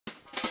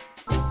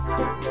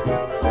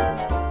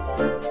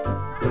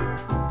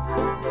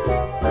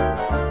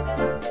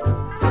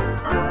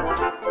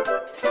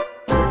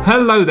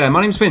Hello there,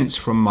 my name's Vince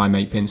from My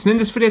Mate Vince, and in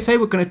this video today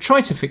we're going to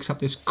try to fix up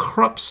this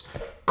KRUPS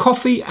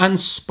coffee and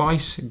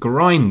spice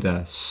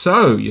grinder.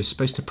 So you're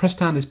supposed to press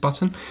down this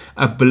button,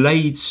 a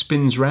blade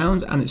spins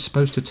round and it's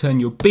supposed to turn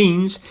your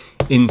beans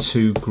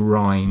into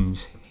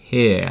grinds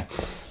here.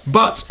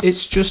 But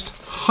it's just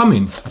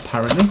humming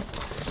apparently.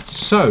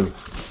 So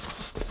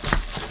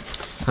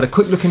had a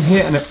quick look in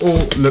here and it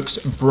all looks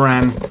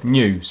brand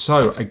new.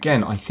 So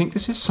again, I think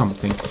this is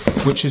something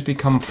which has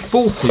become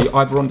faulty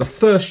either on the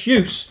first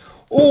use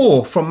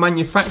or from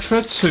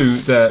manufacturer to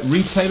the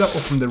retailer, or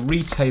from the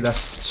retailer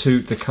to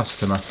the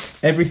customer.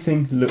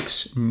 Everything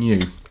looks new.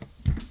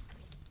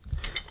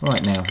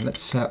 Right, now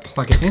let's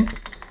plug it in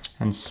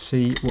and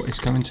see what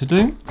it's going to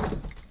do.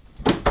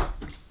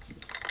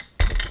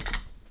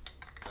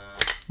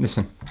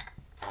 Listen.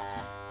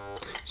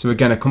 So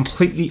again, a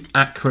completely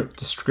accurate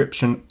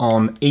description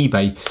on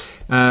eBay.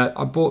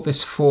 I bought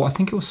this for, I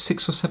think it was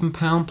 £6 or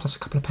 £7 plus a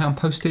couple of pound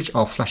postage.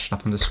 I'll flash it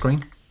up on the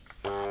screen.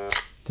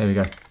 There we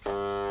go.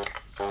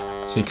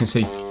 So you can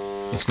see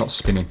it's not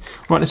spinning.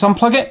 Right, let's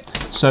unplug it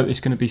so it's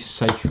going to be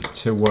safe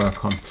to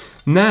work on.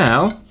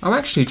 Now, oh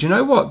actually, do you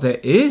know what? There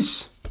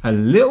is a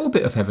little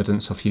bit of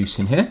evidence of use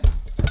in here.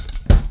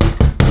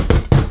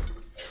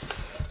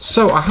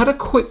 So I had a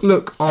quick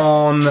look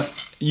on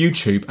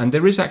YouTube and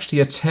there is actually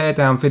a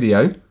teardown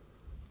video.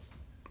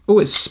 Oh,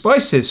 it's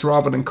spices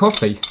rather than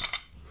coffee.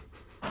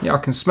 Yeah, I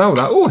can smell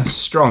that. Oh, it's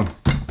strong.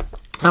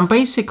 And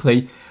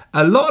basically,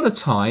 a lot of the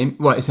time,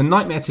 well, it's a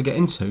nightmare to get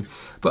into,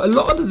 but a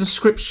lot of the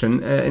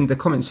description in the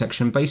comment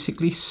section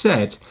basically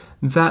said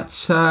that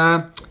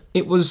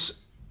it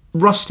was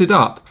rusted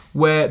up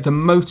where the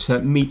motor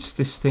meets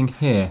this thing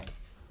here.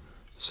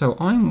 So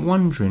I'm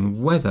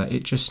wondering whether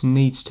it just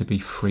needs to be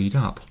freed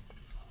up.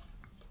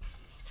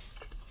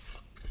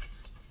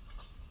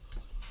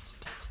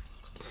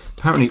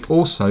 Apparently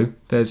also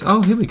there's,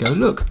 oh, here we go,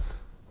 look.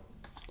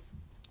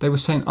 They were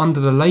saying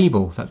under the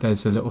label that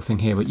there's a little thing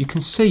here, but you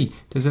can see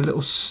there's a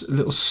little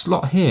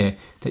slot here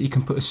that you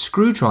can put a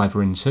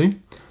screwdriver into.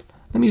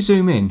 Let me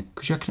zoom in,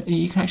 because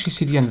you can actually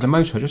see the end of the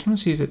motor. I just want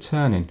to see, is it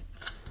turning?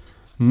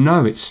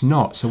 No, it's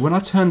not. So when I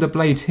turn the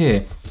blade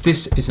here,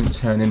 this isn't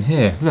turning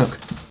here. Look,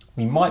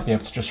 we might be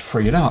able to just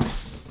free it up.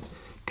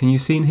 Can you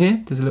see in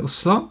here? There's a little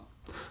slot.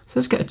 So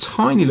let's get a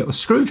tiny little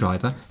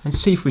screwdriver and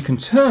see if we can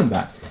turn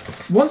that.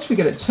 Once we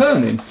get it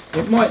turning,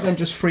 it might then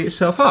just free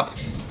itself up.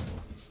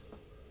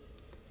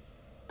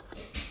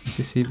 Is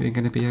this even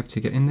going to be able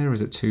to get in there, or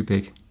is it too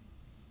big?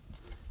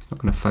 It's not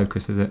going to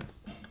focus, is it?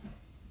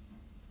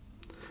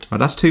 Right,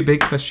 that's too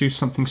big. Let's use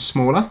something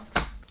smaller.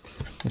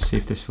 Let's see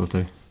if this will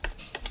do.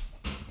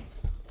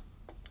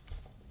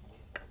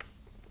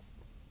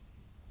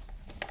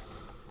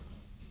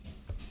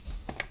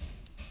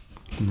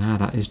 Now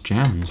that is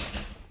jammed.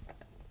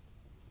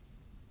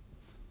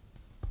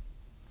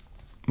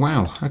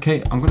 Wow,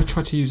 okay, I'm going to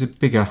try to use a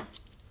bigger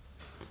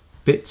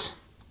bit.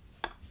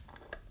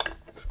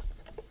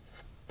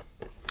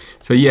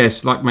 So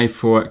yes, like made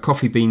for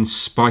coffee beans,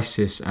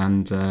 spices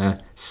and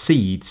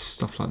seeds,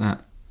 stuff like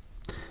that.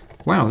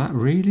 Wow, that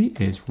really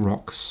is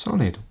rock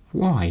solid.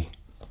 Why?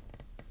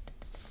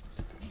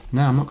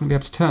 Now I'm not going to be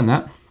able to turn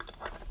that.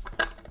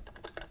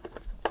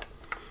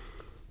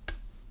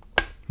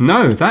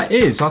 No, that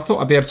is. I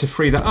thought I'd be able to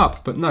free that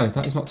up, but no,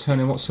 that is not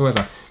turning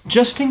whatsoever.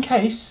 Just in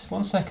case,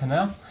 1 second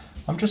now,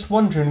 I'm just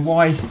wondering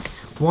why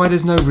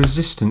there's no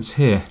resistance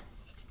here.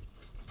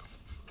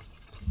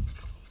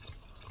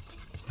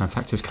 In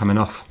fact, it's coming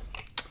off.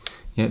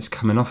 Yeah, it's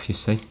coming off, you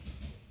see.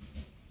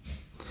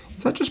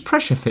 Is that just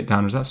pressure fit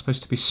down, or is that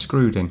supposed to be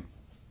screwed in?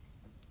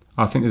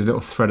 I think there's a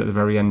little thread at the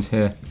very end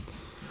here.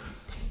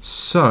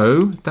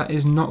 So, that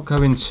is not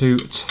going to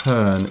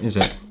turn, is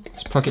it?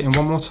 Let's plug it in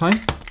one more time.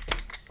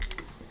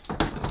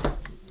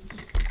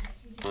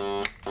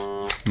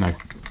 No.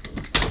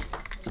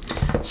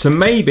 So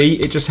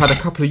maybe it just had a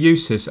couple of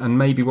uses, and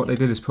maybe what they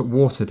did is put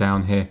water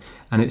down here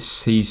and it's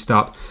seized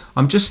up.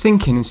 I'm just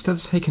thinking, instead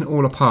of taking it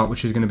all apart,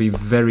 which is going to be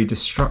very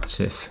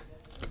destructive,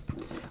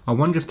 I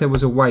wonder if there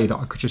was a way that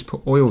I could just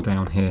put oil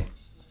down here.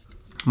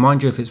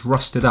 Mind you, if it's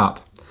rusted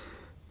up,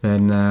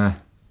 then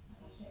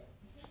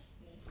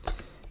if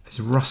it's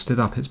rusted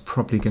up, it's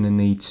probably going to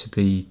need to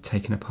be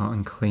taken apart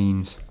and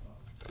cleaned.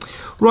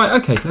 Right,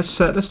 okay, let's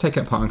take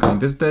it apart and clean.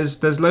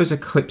 There's loads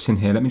of clips in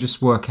here. Let me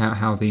just work out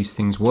how these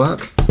things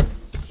work.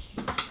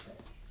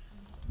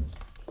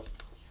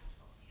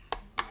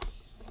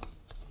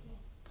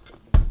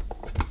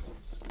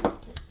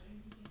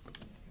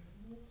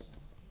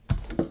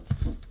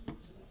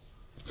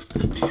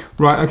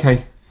 Right,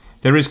 okay,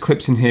 there is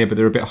clips in here, but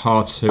they're a bit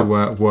hard to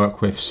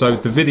work with. So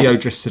the video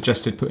just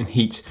suggested putting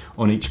heat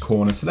on each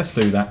corner, so let's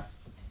do that.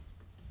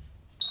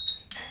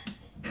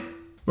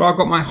 Right, I've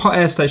got my hot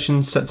air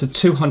station set to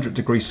 200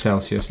 degrees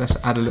Celsius. Let's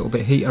add a little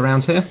bit of heat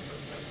around here.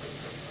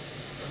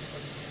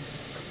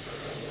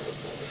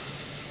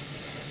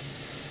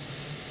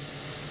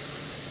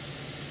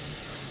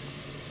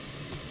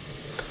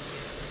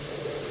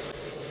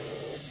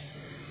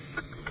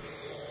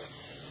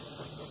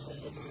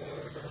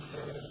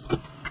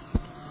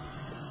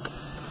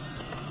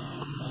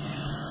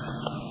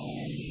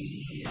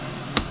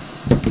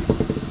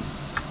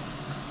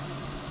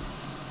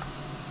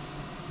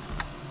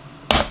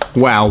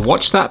 Wow,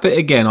 watch that bit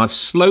again. I've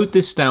slowed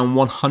this down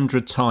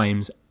 100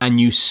 times and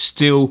you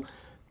still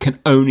can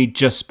only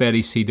just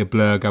barely see the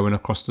blur going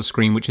across the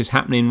screen, which is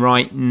happening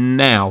right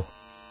now.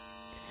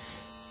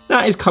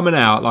 That is coming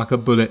out like a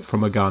bullet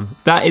from a gun.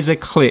 That is a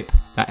clip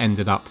that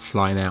ended up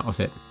flying out of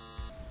it.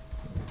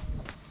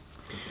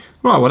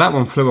 Right, well that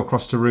one flew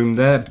across the room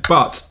there,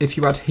 but if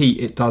you add heat,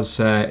 it does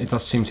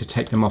seem to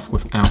take them off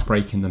without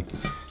breaking them.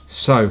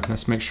 So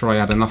let's make sure I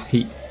add enough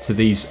heat to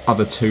these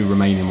other two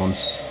remaining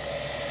ones.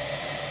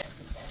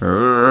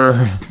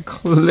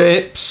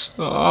 Clips.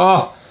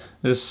 Oh,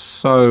 it's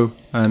so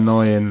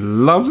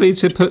annoying. Lovely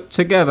to put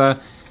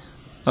together,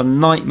 a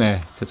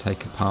nightmare to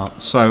take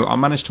apart. So I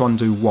managed to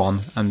undo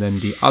one, and then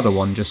the other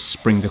one just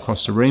springed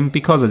across the room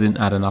because I didn't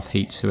add enough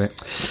heat to it.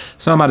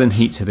 So I'm adding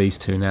heat to these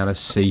two now.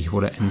 Let's see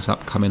what it ends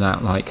up coming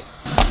out like.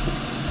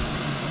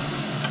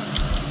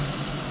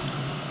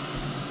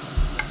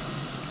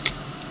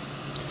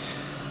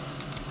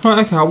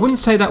 Right, okay, I wouldn't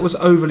say that was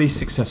overly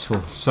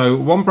successful. So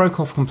one broke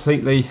off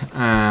completely,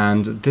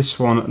 and this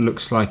one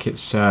looks like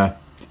it's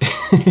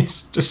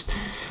it's just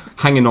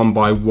hanging on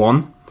by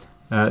one.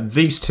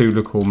 These two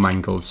look all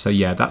mangled, so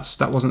yeah,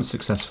 that wasn't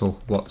successful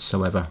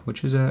whatsoever,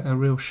 which is a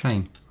real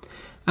shame.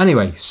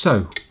 Anyway,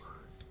 so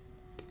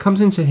it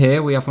comes into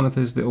here. We have one of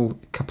those little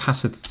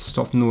capacitors to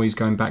stop noise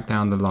going back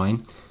down the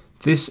line.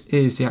 This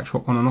is the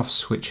actual on and off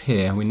switch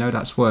here. We know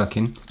that's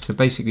working. So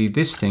basically,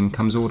 this thing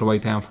comes all the way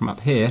down from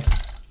up here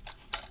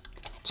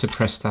to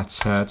press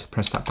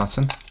that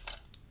button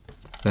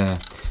there,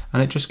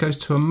 and it just goes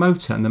to a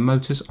motor, and the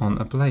motor's on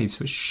a blade,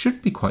 so it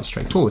should be quite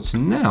straightforward. So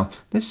now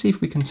let's see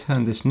if we can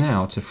turn this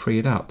now to free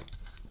it up.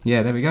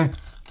 Yeah, there we go.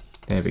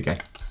 There we go.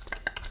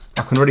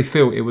 I can already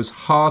feel it was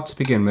hard to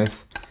begin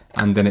with,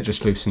 and then it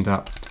just loosened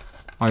up.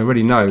 I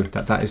already know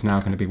that that is now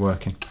going to be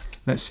working.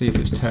 Let's see if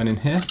it's turning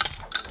here.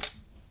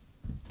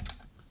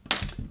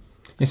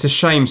 It's a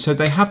shame. So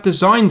they have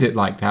designed it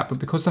like that, but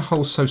because the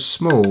hole's so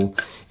small,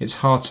 it's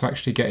hard to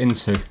actually get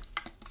into.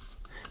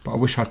 But I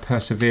wish I'd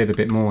persevered a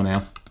bit more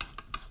now,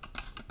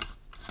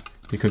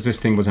 because this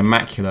thing was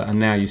immaculate, and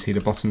now you see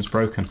the bottom's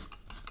broken.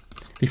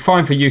 Be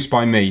fine for use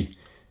by me,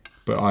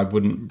 but I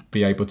wouldn't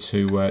be able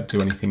to do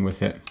anything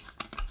with it.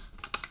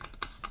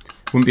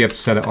 Wouldn't be able to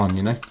set it on,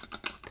 you know.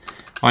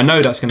 I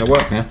know that's going to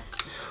work now.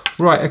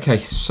 Right, okay,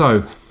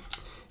 so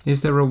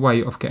is there a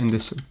way of getting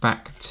this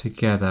back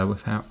together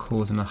without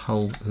causing a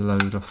whole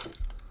load of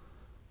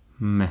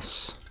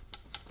mess?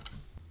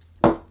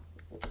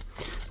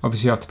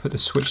 Obviously you have to put the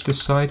switch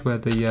this side where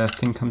the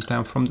thing comes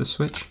down from the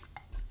switch.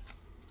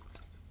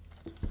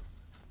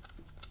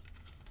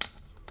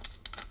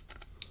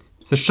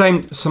 It's a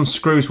shame some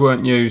screws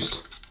weren't used,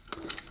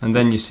 and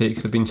then you see it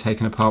could have been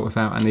taken apart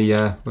without any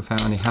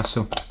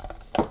hassle.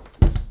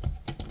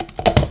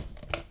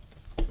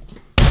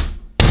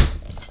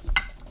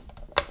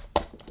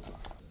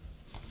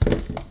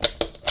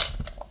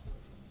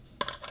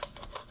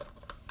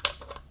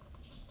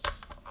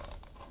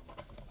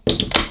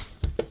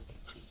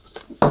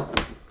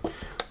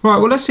 Right,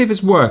 well let's see if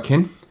it's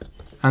working,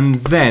 and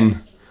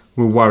then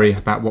we'll worry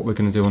about what we're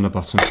going to do on the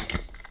bottom.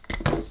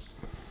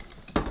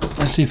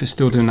 Let's see if it's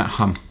still doing that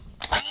hum.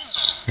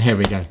 Here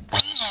we go.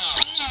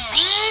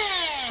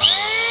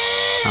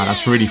 Ah,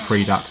 that's really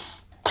freed up.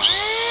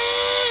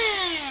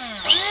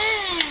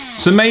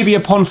 So maybe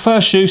upon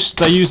first use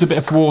they used a bit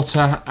of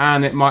water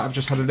and it might have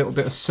just had a little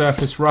bit of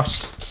surface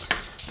rust.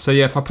 So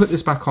yeah, if I put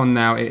this back on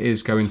now, it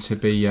is going to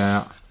be,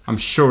 I'm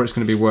sure it's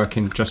going to be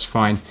working just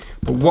fine.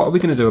 But what are we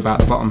going to do about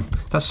the bottom?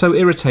 That's so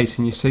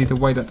irritating, you see, the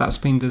way that that's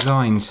been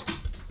designed.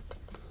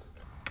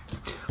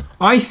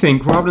 I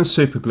think rather than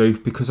super glue,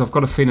 because I've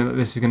got a feeling that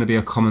this is going to be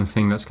a common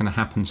thing that's going to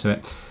happen to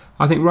it,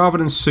 I think rather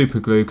than super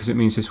glue, because it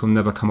means this will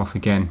never come off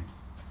again,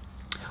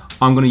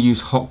 I'm going to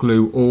use hot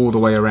glue all the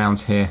way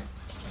around here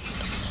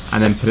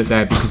and then put it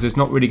there, because there's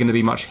not really going to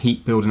be much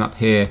heat building up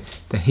here.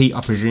 The heat,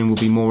 I presume, will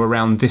be more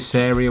around this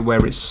area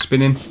where it's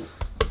spinning.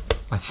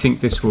 I think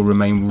this will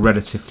remain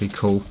relatively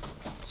cool.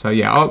 So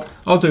yeah,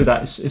 I'll do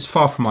that. It's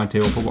far from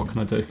ideal, but what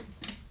can I do?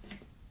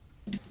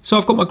 So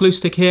I've got my glue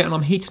stick here and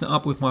I'm heating it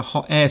up with my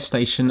hot air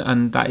station,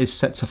 and that is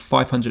set to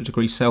 500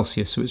 degrees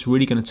Celsius, so it's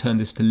really going to turn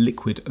this to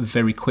liquid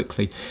very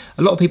quickly.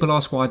 A lot of people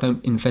ask why I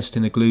don't invest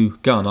in a glue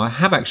gun. I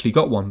have actually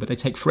got one, but they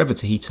take forever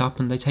to heat up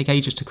and they take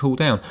ages to cool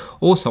down.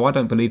 Also, I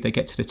don't believe they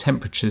get to the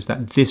temperatures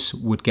that this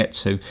would get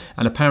to,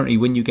 and apparently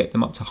when you get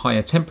them up to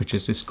higher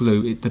temperatures, this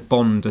glue, the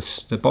bond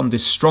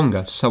is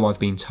stronger, so I've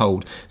been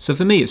told. So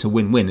for me it's a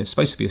win-win. It's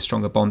supposed to be a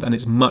stronger bond and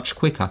it's much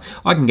quicker.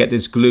 I can get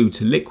this glue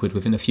to liquid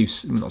within a few,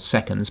 not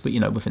seconds, but you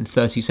know, within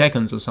 30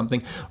 seconds or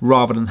something,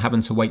 rather than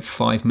having to wait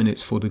 5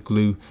 minutes for the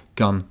glue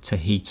gun to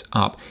heat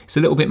up. It's a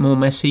little bit more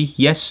messy,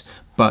 yes,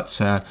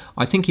 But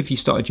I think if you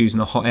started using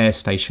a hot air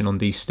station on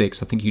these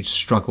sticks, I think you'd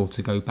struggle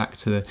to go back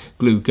to the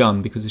glue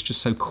gun because it's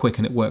just so quick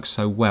and it works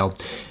so well.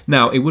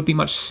 Now, it would be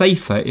much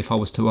safer if I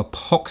was to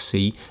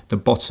epoxy the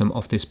bottom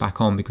of this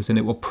back on, because then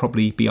it will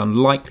probably be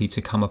unlikely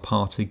to come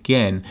apart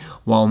again.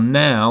 While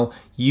now,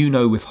 you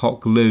know with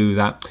hot glue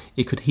that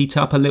it could heat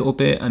up a little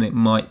bit and it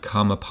might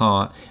come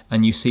apart.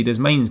 And you see there's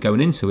mains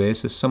going into here,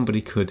 so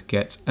somebody could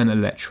get an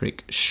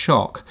electric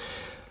shock.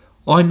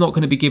 I'm not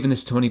going to be giving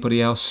this to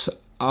anybody else.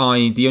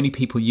 The only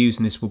people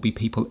using this will be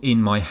people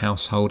in my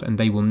household, and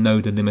they will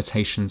know the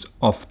limitations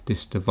of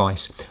this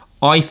device.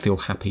 I feel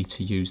happy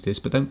to use this,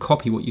 but don't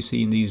copy what you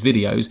see in these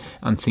videos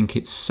and think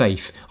it's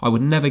safe. I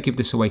would never give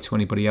this away to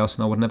anybody else,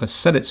 and I would never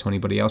sell it to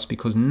anybody else,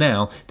 because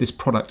now this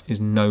product is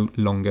no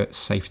longer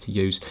safe to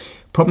use.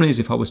 Problem is,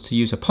 if I was to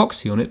use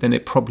epoxy on it, then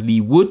it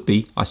probably would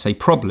be, I say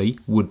probably,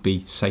 would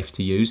be safe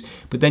to use.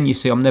 But then you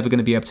see, I'm never going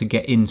to be able to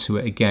get into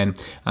it again.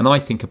 And I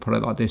think a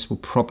product like this will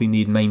probably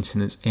need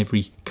maintenance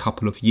every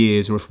couple of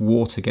years, or if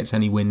water gets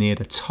anywhere near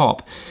the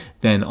top,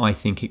 then I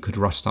think it could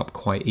rust up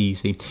quite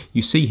easy.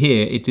 You see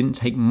here, it didn't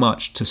take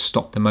much to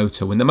stop the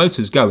motor. When the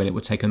motor's going, it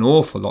would take an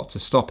awful lot to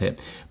stop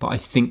it. But I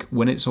think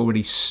when it's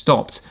already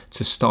stopped,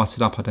 to start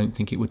it up, I don't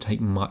think it would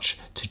take much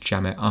to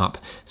jam it up.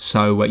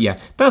 So yeah,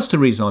 that's the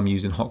reason I'm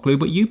using hot glue.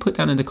 But you put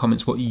down in the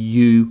comments what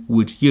you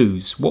would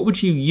use. What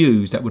would you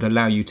use that would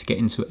allow you to get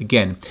into it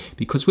again?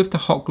 Because with the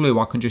hot glue,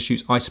 I can just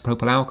use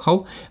isopropyl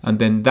alcohol, and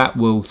then that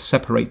will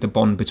separate the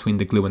bond between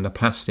the glue and the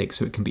plastic,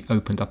 so it can be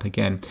opened up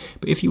again.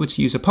 But if you were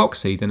to use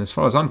epoxy, then as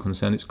far as I'm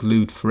concerned, it's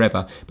glued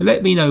forever. But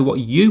let me know what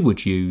you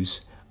would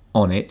use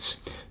on it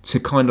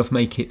to kind of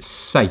make it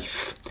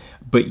safe,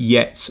 but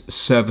yet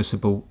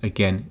serviceable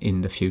again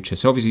in the future.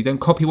 So obviously don't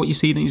copy what you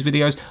see in these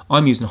videos.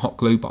 I'm using hot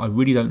glue, but I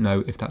really don't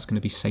know if that's going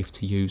to be safe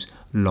to use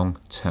long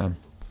term.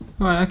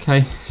 Right,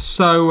 okay,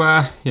 so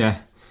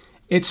yeah,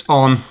 it's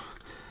on.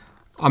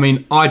 I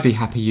mean, I'd be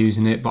happy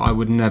using it, but I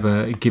would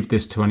never give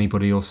this to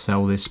anybody or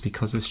sell this,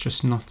 because it's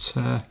just not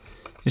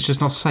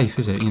safe,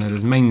 is it? You know,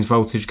 there's mains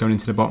voltage going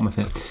into the bottom of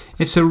it.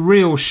 It's a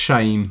real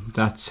shame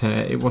that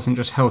it wasn't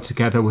just held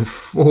together with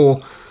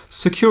 4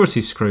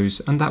 security screws,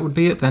 and that would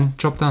be it then,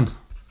 job done.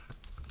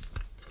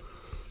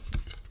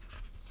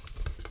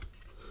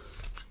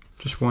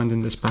 Just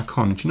winding this back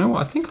on. Do you know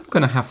what? I think I'm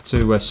going to have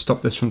to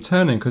stop this from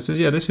turning, because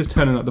yeah, this is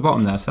turning at the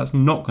bottom there, so that's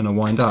not going to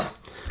wind up.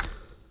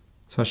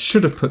 So I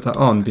should have put that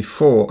on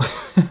before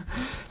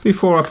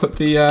before I put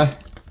the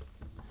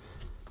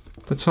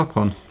top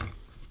on.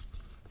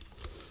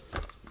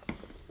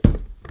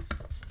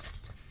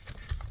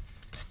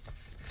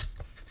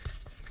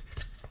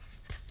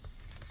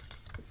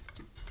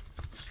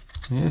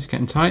 Yeah, it's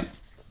getting tight.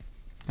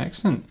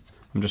 Excellent.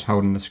 I'm just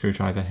holding the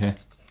screwdriver here.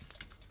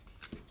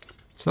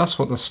 So that's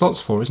what the slot's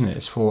for, isn't it?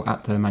 It's for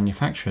at the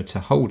manufacturer to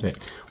hold it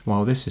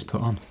while this is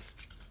put on.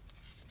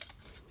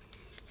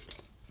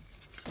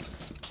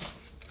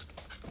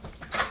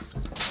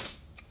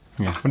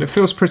 Yeah, but it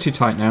feels pretty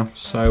tight now.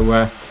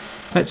 So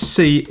let's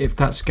see if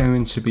that's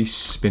going to be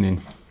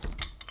spinning.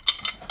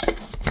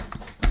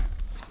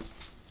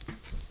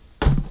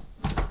 Here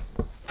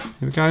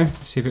we go.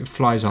 Let's see if it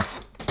flies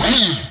off.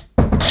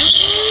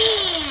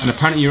 And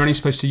apparently you're only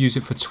supposed to use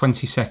it for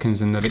 20 seconds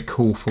and let it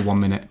cool for 1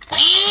 minute.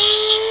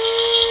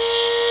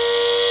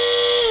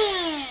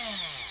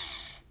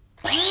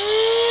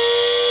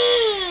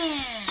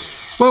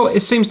 Well,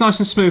 it seems nice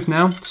and smooth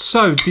now.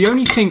 So the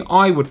only thing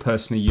I would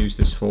personally use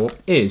this for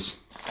is,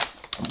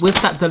 with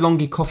that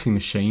DeLonghi coffee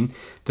machine,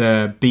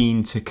 the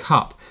bean to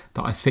cup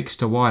that I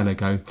fixed a while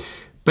ago,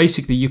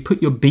 basically you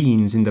put your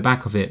beans in the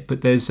back of it,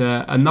 but there's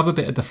another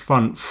bit at the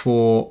front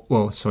for,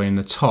 well, sorry, in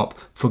the top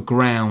for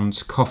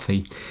ground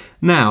coffee.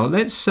 Now,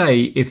 let's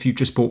say if you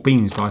just bought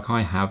beans like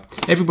I have,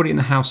 everybody in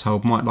the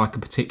household might like a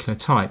particular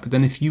type, but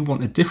then if you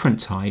want a different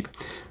type,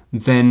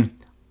 then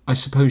I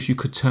suppose you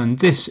could turn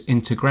this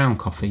into ground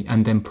coffee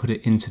and then put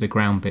it into the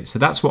ground bit. So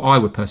that's what I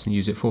would personally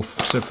use it for.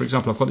 So for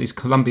example, I've got these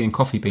Colombian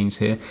coffee beans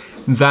here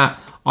that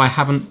I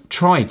haven't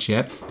tried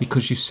yet,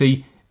 because you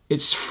see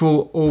it's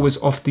full always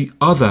of the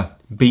other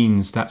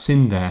beans that's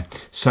in there.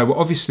 So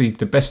obviously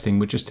the best thing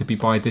would just to be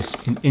buy this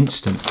in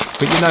instant.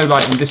 But you know,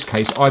 like in this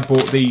case, I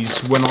bought these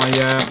when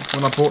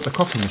I bought the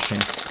coffee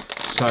machine.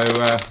 So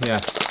yeah.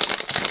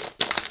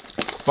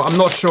 But I'm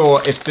not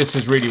sure if this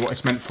is really what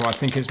it's meant for. I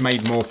think it's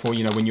made more for,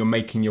 you know, when you're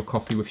making your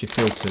coffee with your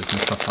filters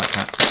and stuff like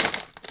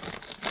that.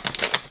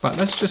 But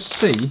let's just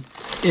see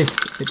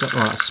if it does.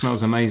 Oh, that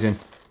smells amazing.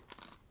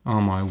 Oh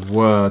my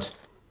word.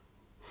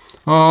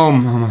 Oh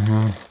my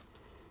god.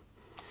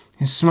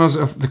 It smells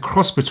of the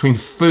cross between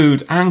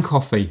food and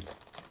coffee.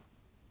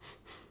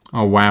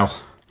 Oh wow.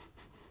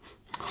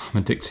 I'm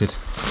addicted.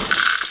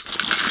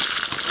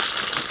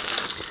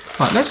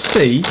 Right, let's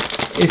see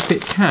if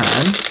it can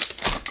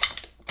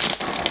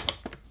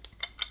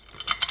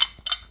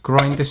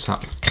grind this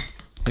up.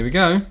 Here we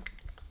go.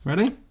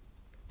 Ready?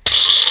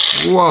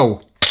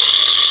 Whoa.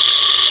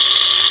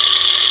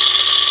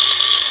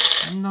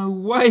 No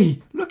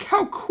way. Look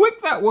how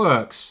quick that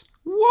works.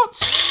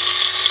 What?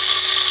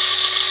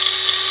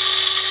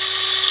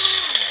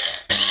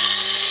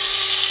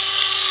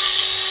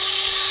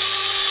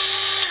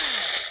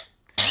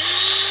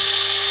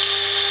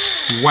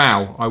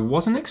 Wow, I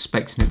wasn't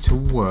expecting it to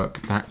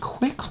work that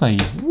quickly.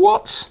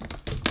 What?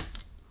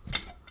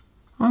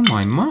 Oh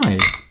my.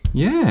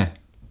 Yeah.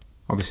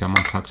 Obviously I'm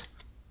unplugged.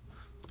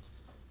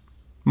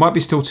 Might be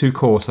still too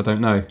coarse, I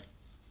don't know.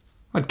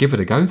 I'd give it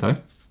a go though.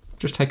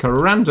 Just take a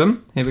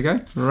random, here we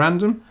go,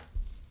 random.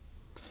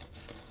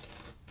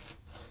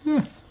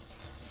 Yeah.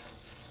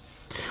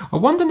 I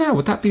wonder now,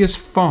 would that be as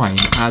fine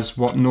as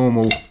what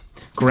normal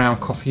ground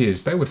coffee is?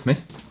 Bear with me.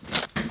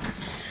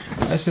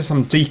 Let's do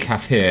some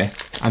decaf here,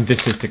 and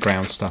this is the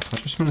ground stuff. I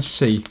just want to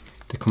see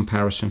the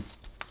comparison.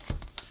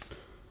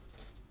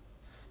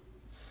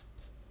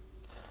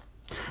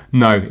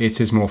 No, it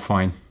is more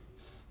fine.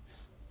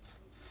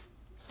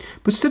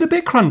 But still a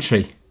bit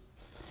crunchy.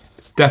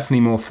 It's definitely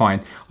more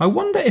fine. I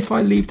wonder if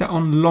I leave that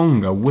on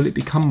longer, will it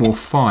become more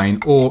fine,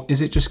 or is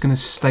it just going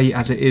to stay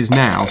as it is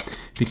now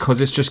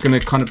because it's just going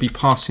to kind of be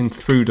passing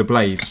through the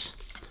blades?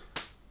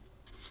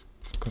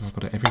 God, I've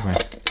got it everywhere.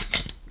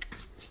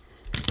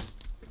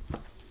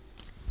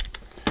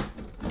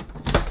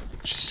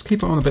 Just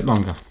keep it on a bit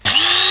longer.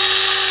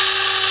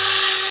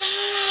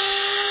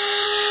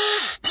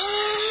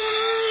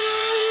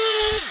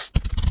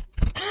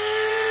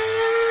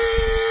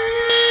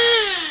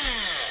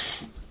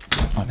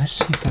 Let's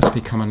see if that's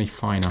become any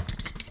finer.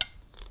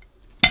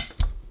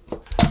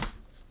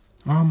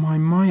 Oh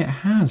my, it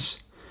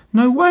has.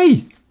 No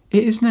way!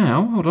 It is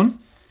now. Hold on.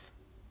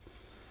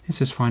 It's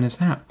as fine as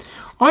that.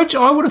 I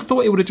would have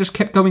thought it would have just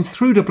kept going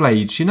through the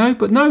blades, you know,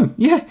 but no.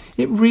 Yeah,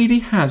 it really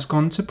has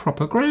gone to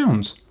proper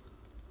grounds.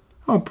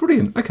 Oh,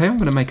 brilliant. Okay, I'm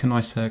going to make a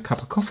nice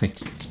cup of coffee.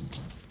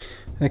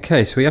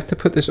 Okay, so we have to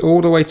put this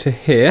all the way to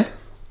here.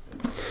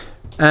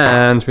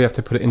 And we have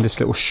to put it in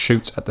this little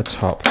chute at the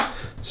top.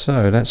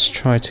 So let's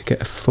try to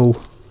get a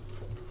full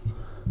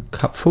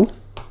cupful.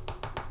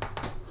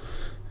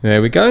 There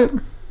we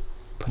go.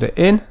 Put it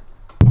in.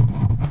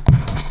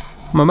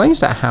 I'm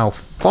amazed at how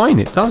fine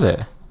it does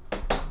it.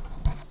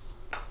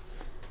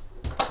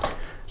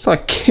 It's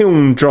like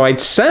kiln dried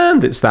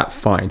sand, it's that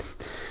fine.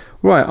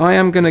 Right, I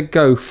am going to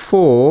go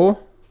for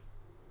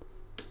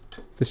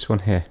this one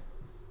here.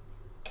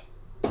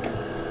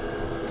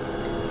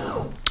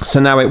 So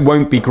now it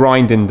won't be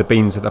grinding the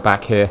beans at the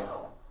back here.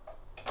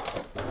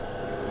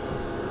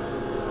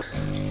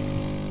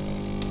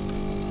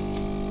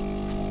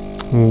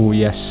 Oh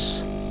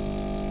yes.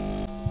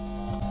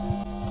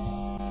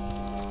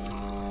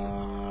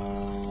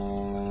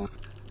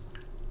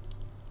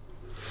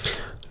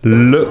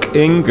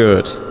 Looking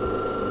good.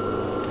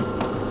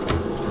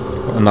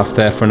 Got enough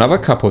there for another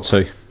cup or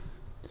two.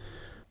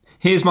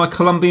 Here's my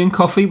Colombian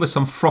coffee with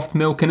some frothed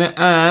milk in it,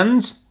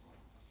 and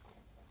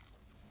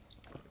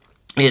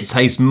it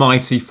tastes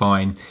mighty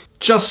fine.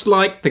 Just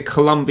like the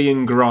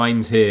Colombian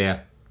grind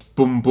here.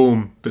 Boom,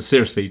 boom. But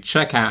seriously,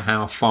 check out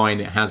how fine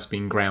it has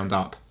been ground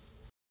up.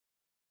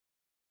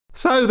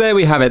 So there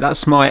we have it.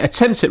 That's my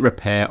attempt at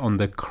repair on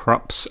the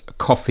KRUPS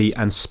coffee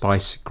and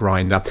spice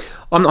grinder.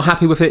 I'm not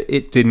happy with it.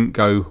 It didn't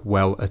go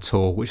well at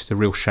all, which is a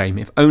real shame.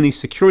 If only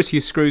security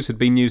screws had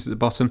been used at the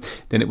bottom,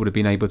 then it would have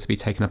been able to be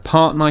taken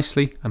apart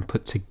nicely and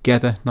put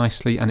together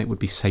nicely, and it would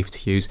be safe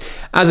to use.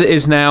 As it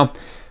is now,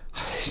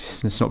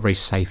 it's not very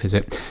safe, is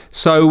it?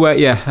 So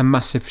yeah, a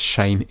massive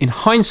shame. In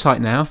hindsight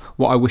now,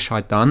 what I wish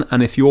I'd done,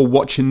 and if you're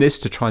watching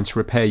this to try to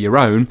repair your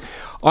own,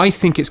 I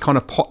think it's kind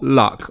of pot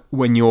luck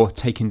when you're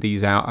taking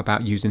these out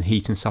about using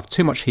heat and stuff.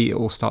 Too much heat, it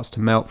all starts to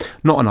melt.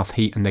 Not enough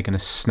heat and they're going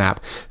to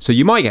snap. So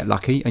you might get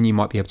lucky and you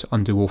might be able to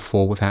undo all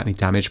four without any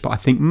damage, but I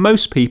think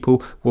most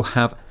people will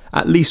have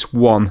at least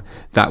one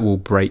that will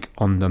break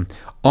on them.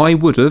 I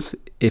would have,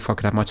 if I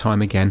could have my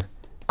time again,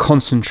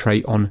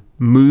 concentrate on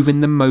moving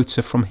the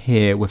motor from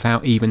here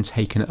without even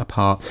taking it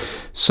apart.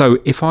 So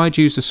if I'd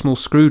used a small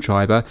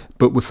screwdriver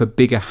but with a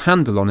bigger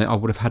handle on it, I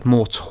would have had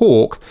more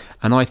torque,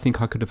 and I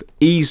think I could have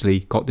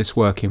easily got this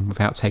working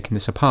without taking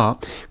this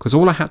apart, because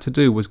all I had to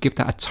do was give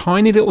that a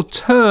tiny little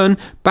turn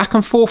back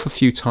and forth a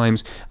few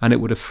times and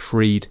it would have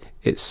freed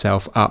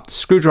itself up. The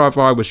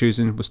screwdriver I was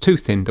using was too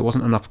thin. There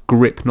wasn't enough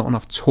grip, not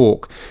enough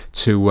torque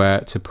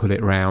to pull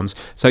it round.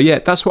 So yeah,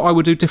 that's what I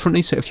would do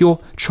differently. So if you're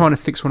trying to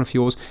fix one of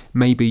yours,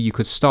 maybe you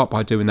could start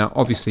by doing that,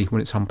 obviously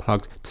when it's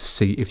unplugged, to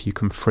see if you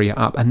can free it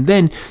up, and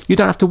then you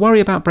don't have to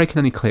worry about breaking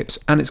any clips,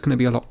 and it's going to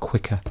be a lot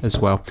quicker as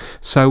well.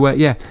 So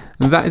yeah,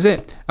 that is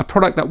it. A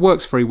product that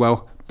works very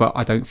well, but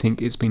I don't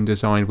think it's been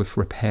designed with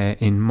repair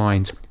in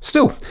mind.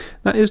 Still,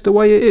 that is the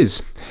way it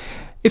is.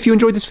 If you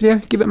enjoyed this video,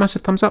 give it a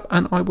massive thumbs up,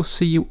 and I will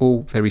see you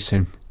all very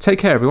soon. Take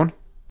care, everyone.